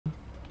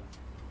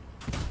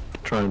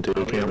try and do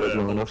the camera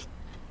long enough.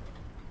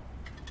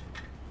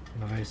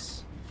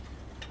 Nice.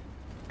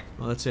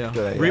 Oh, that's our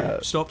Okay,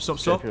 rip. Stop.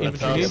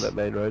 Infantry here. That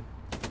main road.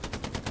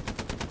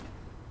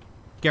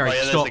 Gary, Oh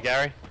yeah, stop. there's the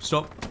Gary.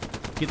 Stop.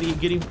 Get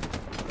him.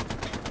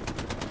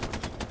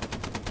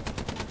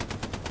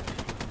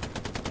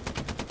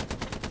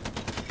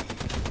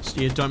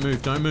 Yeah,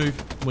 don't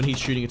move when he's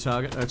shooting a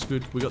target. That's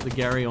good. We got the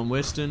Gary on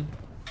Western.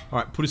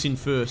 Alright, put us in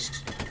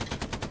first.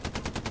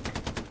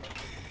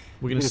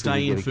 We're gonna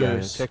stay in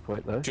first.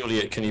 Checkpoint, though.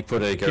 Juliet, can you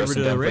put a Get rid garrison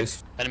of the down, wreck.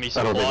 please? Enemy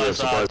I don't think we have supplies are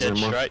supplies dead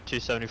anymore. straight,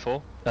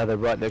 274. They're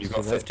right next You've to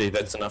got me. 50,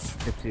 that's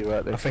enough. 50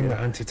 right there. I think the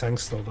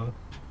anti-tank's still there.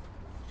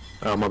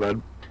 Oh, my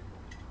bad.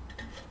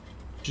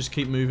 Just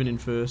keep moving in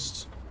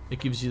first. It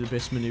gives you the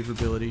best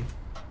maneuverability.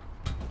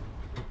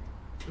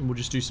 And we'll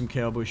just do some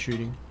cowboy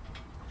shooting.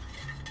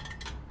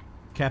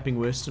 Capping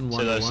Western, 1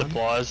 So those 1.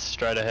 supplies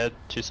straight ahead,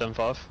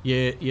 275.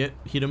 Yeah,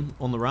 hit him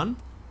on the run.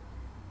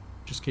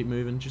 Just keep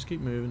moving.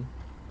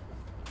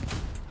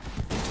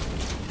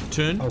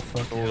 Turn. Oh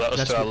fuck. Oh, that was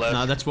That's to our left.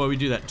 no, that's why we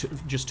do that.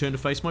 Just turn to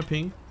face my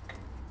ping.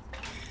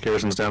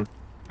 Garrison's down.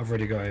 I've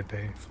already got AP.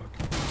 Fuck.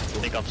 I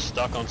think I'm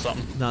stuck on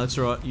something. No, that's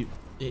alright.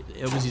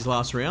 It was his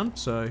last round,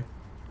 so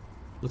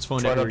let's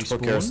find Try out where not he to put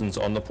spawned. garrisons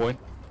on the point.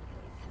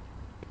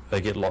 They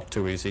get locked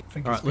too easy. I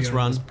think Alright, it's let's behind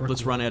run. this brick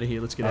Let's wall. run out of here.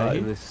 Let's get out of In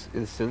here. this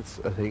instance,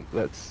 I think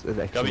that's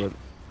an excellent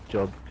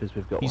job because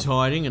we've got He's one.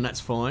 hiding, and that's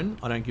fine.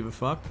 I don't give a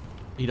fuck.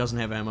 He doesn't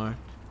have ammo.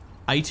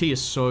 AT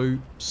is so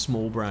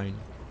small brain.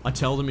 I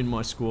tell them in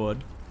my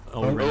squad.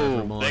 I'll run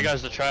over Oh, mine. there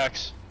goes the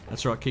tracks.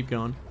 That's right. Keep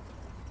going.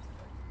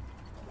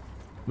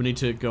 We need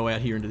to go out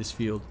here into this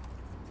field.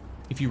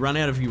 If you run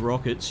out of your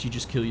rockets, you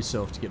just kill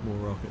yourself to get more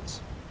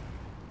rockets.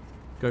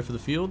 Go for the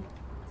field.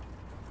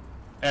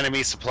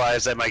 Enemy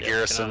supplies at my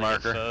garrison can only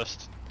get marker.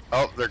 First.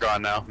 Oh, they're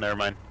gone now. Never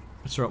mind.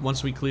 That's right.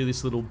 Once we clear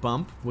this little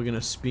bump, we're going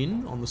to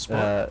spin on the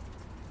spot.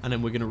 And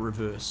then we're going to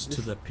reverse to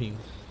the ping.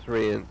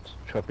 3-inch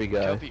choppy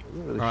guy. Choppy. I'm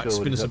not really Alright, sure what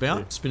spin he's us up to.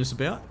 about. Spin us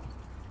about.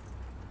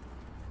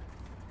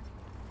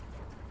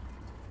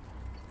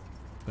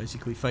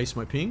 Basically face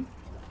my ping.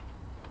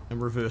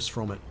 And reverse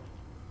from it.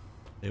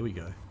 There we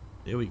go.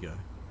 There we go.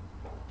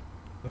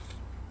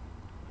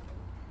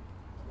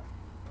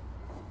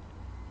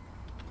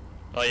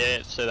 Oh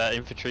yeah, so that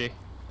infantry,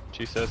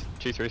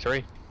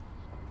 233.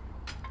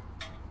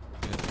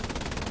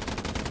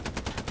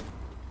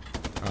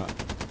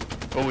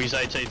 Alright. Oh, he's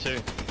AT too.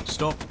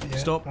 Stop. Yeah,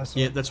 Stop. I saw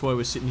Yeah, it. that's why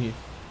we're sitting here.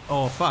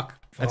 Oh, fuck.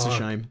 That's a Fuck.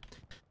 shame.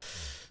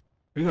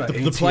 We got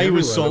The AT play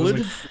was everywhere. solid, It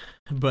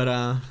was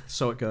but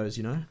so it goes,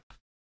 you know?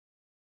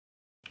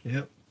 like,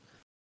 yep.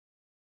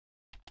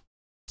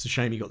 It's a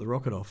shame he got the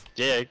rocket off.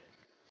 Yeah,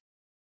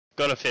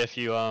 got a fair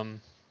few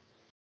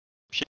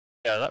shit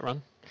out of that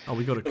run. Oh,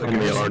 we got a Enemy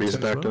Garrison already as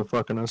back well. to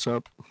fucking us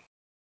up.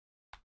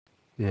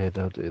 Yeah,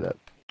 they'll do that.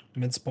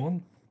 Mid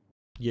spawn.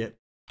 Yep.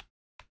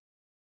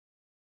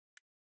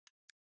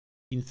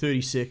 In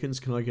 30 seconds,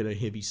 can I get a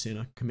heavy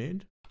center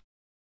command?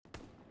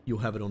 You'll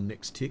have it on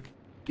next tick.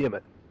 Yeah,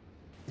 mate.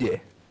 Yeah.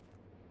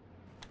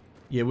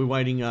 Yeah, we're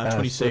waiting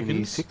 20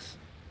 seconds. 76.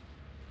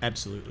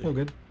 Absolutely. All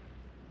good.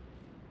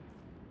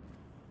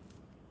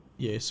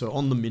 Yeah, so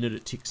on the minute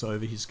it ticks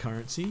over his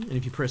currency, and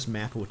if you press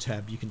map or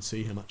tab, you can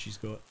see how much he's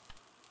got.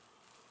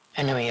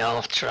 Enemy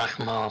off track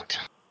marked.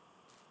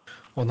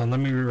 Hold on, let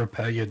me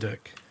repair your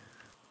dick.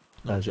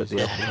 Oh, Is that the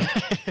Jesus.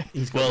 alpha?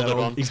 He's got, Welded that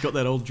old, on. he's got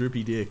that old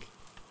drippy dick.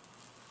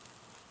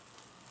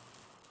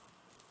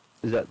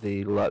 Is that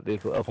the light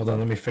vehicle alpha? Hold on,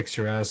 let me fix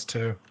your ass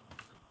too.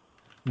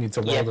 Need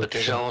to Yeah, weld but it.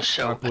 there's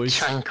also Alright, a boys.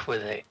 tank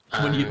with it.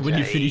 When you and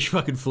a finish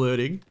fucking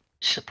flirting,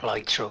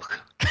 supply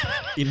truck.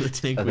 in the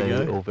tank Are we they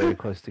go. all very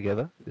close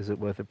together? Is it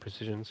worth a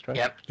precision strike?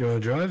 Yep. Do you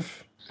want to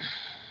drive?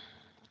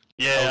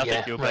 Yeah, Oh, I yeah,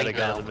 think you're a right better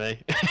guy now. than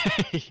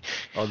me.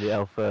 On the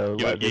alpha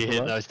you, light you vehicle hit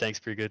light? those tanks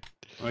pretty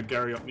good.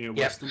 Gary up near Yep.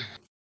 Western.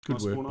 Good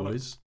Nice work, spawn on it.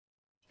 boys.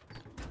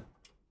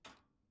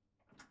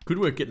 Good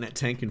work getting that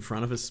tank in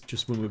front of us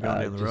just when we were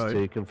going down the just road.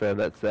 to confirm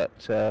that's that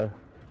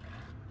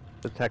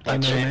attack I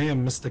know it. me,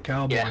 I'm Mr.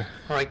 Cowboy. Yeah,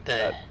 right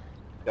there.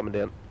 coming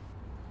down.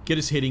 Get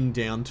us heading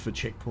down for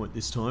checkpoint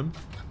this time.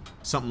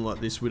 Something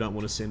like this we don't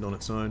want to send on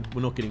its own.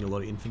 We're not getting a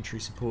lot of infantry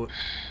support.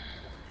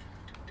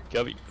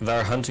 Gubby.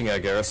 They're hunting our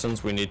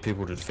garrisons, we need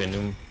people to defend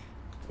them.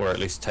 Or at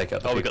least take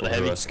out the Oh, we got people the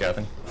who heavy. are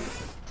scouting.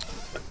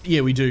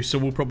 Yeah, we do. So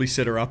we'll probably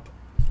set her up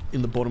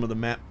in the bottom of the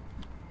map,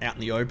 out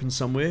in the open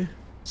somewhere.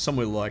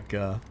 Somewhere like,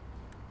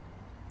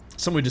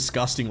 somewhere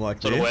disgusting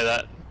like Sort of where there.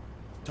 that.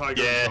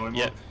 Tiger Yeah, time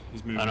yeah. up.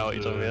 He's moving I know what to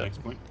you're talking the about.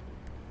 next point.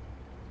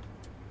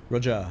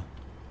 Roger.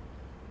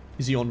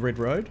 Is he on Red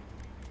Road?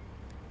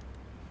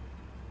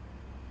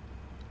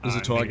 There's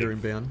a tiger negative.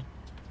 inbound.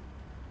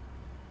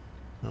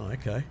 Oh,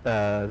 okay. He's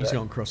That,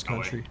 going cross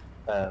country.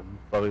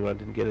 Bobby one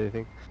didn't get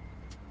anything.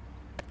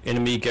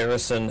 Enemy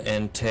garrison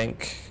and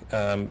tank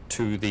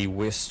to the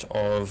west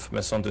of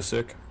Maison du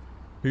Cirque.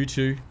 Who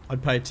to?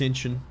 I'd pay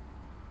attention.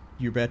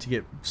 You're about to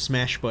get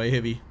smashed by a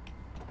heavy.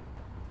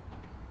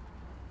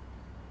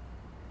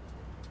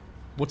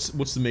 What's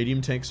the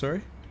medium tank,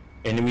 sorry?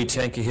 Enemy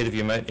tank ahead of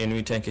you, mate.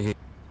 Enemy tank ahead.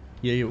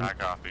 Yeah, I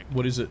copy.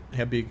 what is it?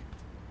 How big?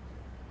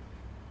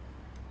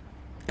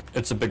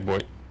 It's a big boy.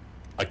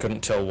 I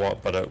couldn't tell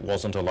what, but it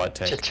wasn't a light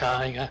It's a tank.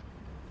 tiger.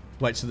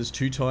 Wait, so there's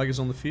 2 tigers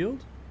on the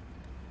field?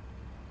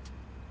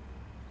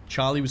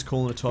 Charlie was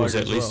calling a It tiger was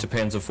at as least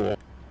well. a Panzer IV.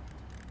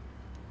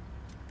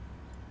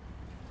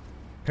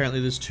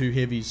 Apparently there's 2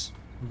 heavies.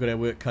 We've got our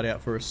work cut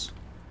out for us.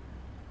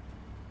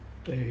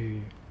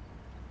 Hey.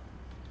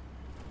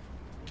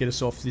 Get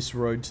us off this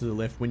road to the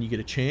left when you get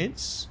a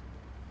chance.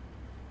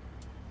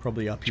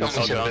 Probably up Do you here.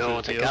 want me to I'll go build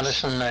onto a the fields.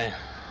 garrison there?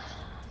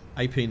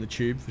 AP in the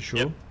tube for sure.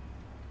 Yep.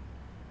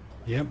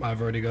 Yep,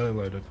 I've already got it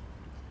loaded.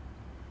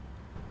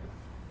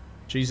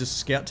 Jesus,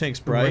 scout tank's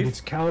Right, brave.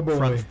 it's cowboy.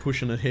 Front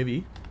pushing it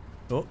heavy.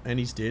 Oh, and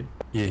he's dead.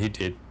 Yeah, he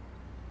did.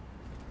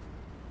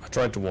 I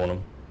tried to warn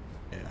him.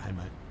 Yeah, hey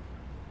mate.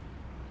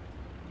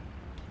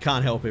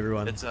 Can't help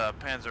everyone. It's a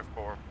Panzer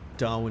IV.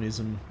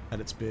 Darwinism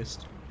at its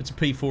best. It's a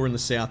P4 in the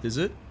south, is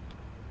it?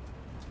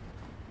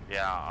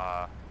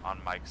 Yeah,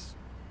 on Mike's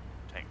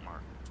tank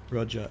mark.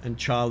 Roger. And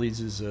Charlie's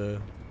is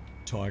a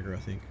Tiger, I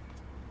think.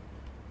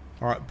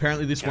 Alright,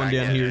 apparently this Can one I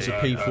down get here is a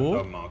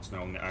P4. marks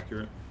now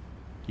accurate.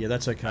 Yeah,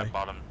 that's okay. At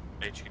bottom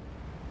HQ.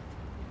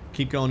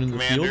 Keep going in the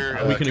Commander,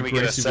 field. We can can we get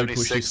a aggressively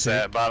push this 76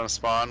 tank. at bottom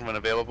spawn when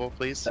available,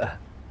 please?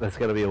 That's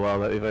gonna be a while,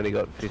 mate. We've only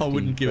got 50. I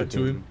wouldn't give it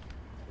to him.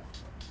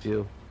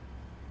 Fuel.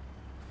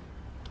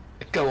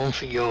 Go on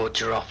for your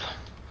drop.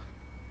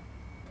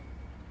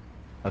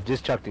 I've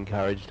just chucked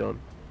encouraged on.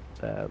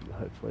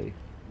 Hopefully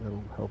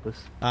that'll help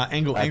us.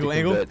 Angle, I had to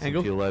angle, convert some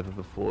angle. fuel over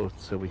before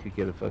so we could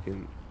get a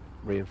fucking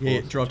reinforced.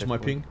 Yeah, drive to my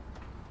ping. checkpoint.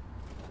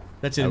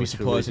 That's I enemy was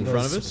supplies in losing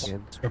front of this us.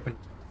 again. Open.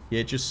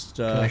 Yeah, just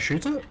Can I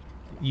shoot it?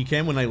 you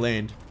can when they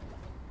land.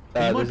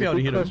 You might There's be able a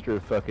to hit good 'em. cluster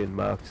of fucking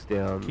marks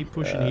down. Keep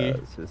pushing here.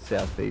 So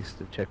southeast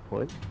of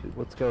checkpoint.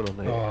 What's going on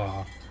there?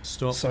 Oh,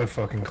 Stop. so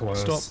fucking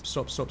close.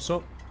 Stop.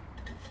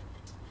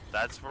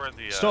 That's where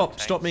the Stop.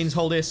 tanks, Stop means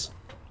hold S.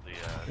 The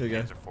There we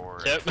go.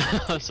 Panzer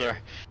IV. Yep. Sorry.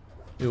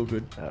 You're all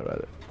good.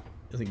 Alright.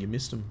 I think you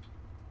missed him.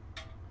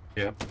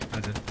 Yep, I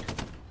did.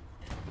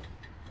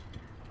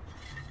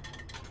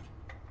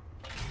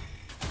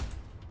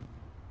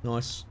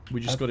 Nice.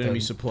 We just That got enemy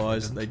done.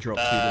 supplies that they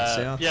dropped here to the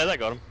south. Yeah, that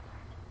got him.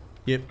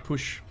 Yep,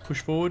 push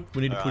forward.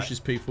 We need to push Alright. this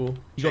P4.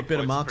 You got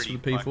better Checkpoint's marks for the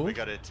pretty fucked. We P4?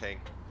 got a tank.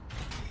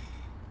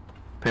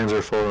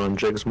 Panzer 4 on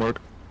Jig's mark.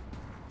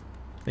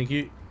 Thank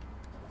you.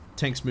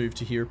 Tanks move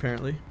to here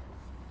apparently.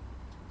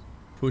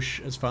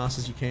 Push as fast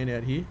as you can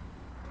out here.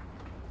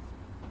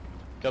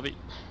 Copy.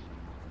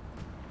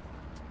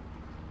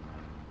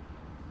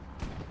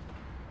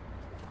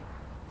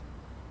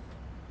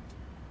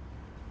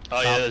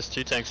 Oh yeah, there's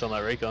 2 tanks on that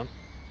recon.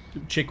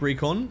 Check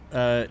recon.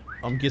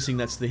 I'm guessing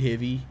that's the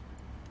heavy.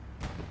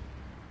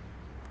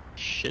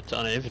 Shit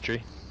ton of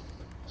infantry.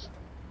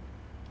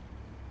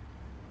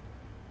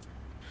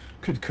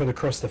 Could cut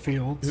across the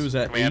fields. Who was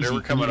that? Commander, Easy.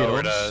 we're Can you coming get over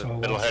on? to So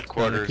middle lost.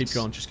 headquarters. Keep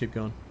going, just keep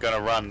going. Gonna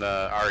run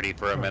the Artie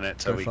for a minute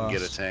so go we can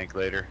get a fast. tank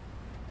later.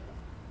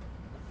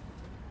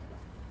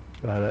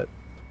 Right.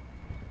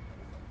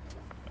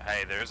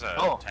 Hey, there's a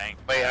Oh, tank.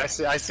 wait, I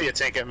see a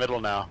tank at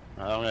middle now.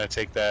 I'm gonna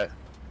take that.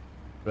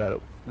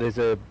 Right. There's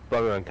a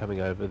bugger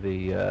coming over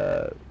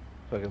the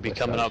fucking Be west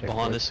coming side up of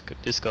behind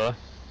checkpoint. this guy.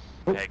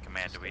 Hey,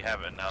 Commander, do we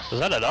have enough Was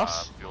that at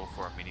us? fuel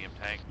for a medium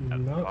tank? at the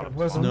No, bottom it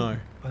wasn't. No.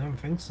 I don't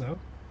think so.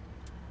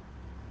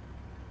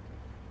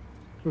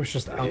 It was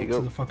just There out you to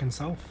go. the fucking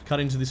south. Cut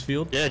into this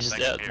field. Yeah, just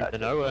Thank out you. to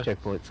nowhere.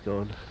 Checkpoint's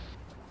gone.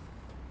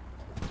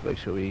 Let's make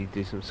sure we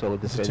do some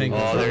solid There's a defending.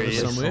 tank Oh, in front there of he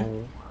us is.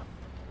 somewhere.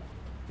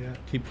 Yeah.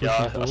 Keep pushing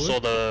Yeah, I forward. saw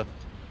the.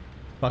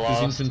 Bucker's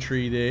blast.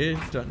 infantry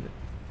there.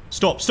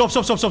 Stop!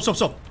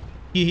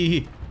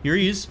 Here. Here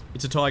he is.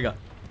 It's a tiger.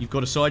 You've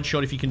got a side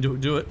shot if you can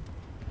do it.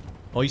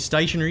 Oh, he's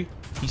stationary.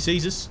 He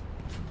sees us.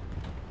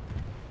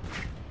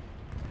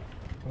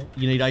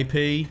 You need AP.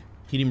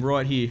 Hit him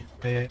right here.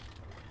 Yeah.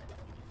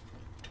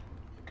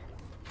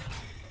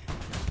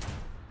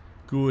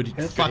 Good.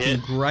 Good Fucking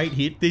hit. great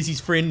hit. There's his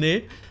friend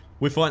there.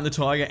 We're fighting the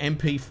tiger and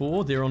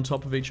P4. They're on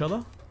top of each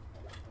other.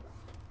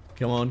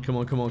 Come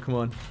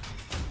on.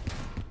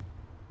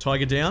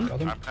 Tiger down. Got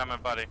him. I'm coming,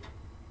 buddy.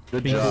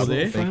 Good P4 job.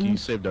 there. Thank you,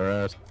 saved our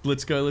ass.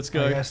 Let's go. I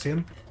gassed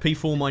him.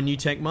 P4 my new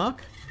tank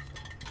mark.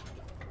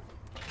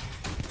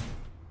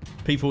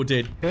 P4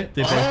 dead. Hit.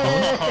 They're both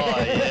gone.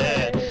 Oh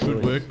yeah.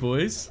 Good work,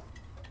 boys.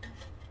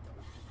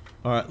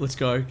 Alright, let's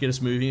go. Get us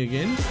moving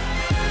again.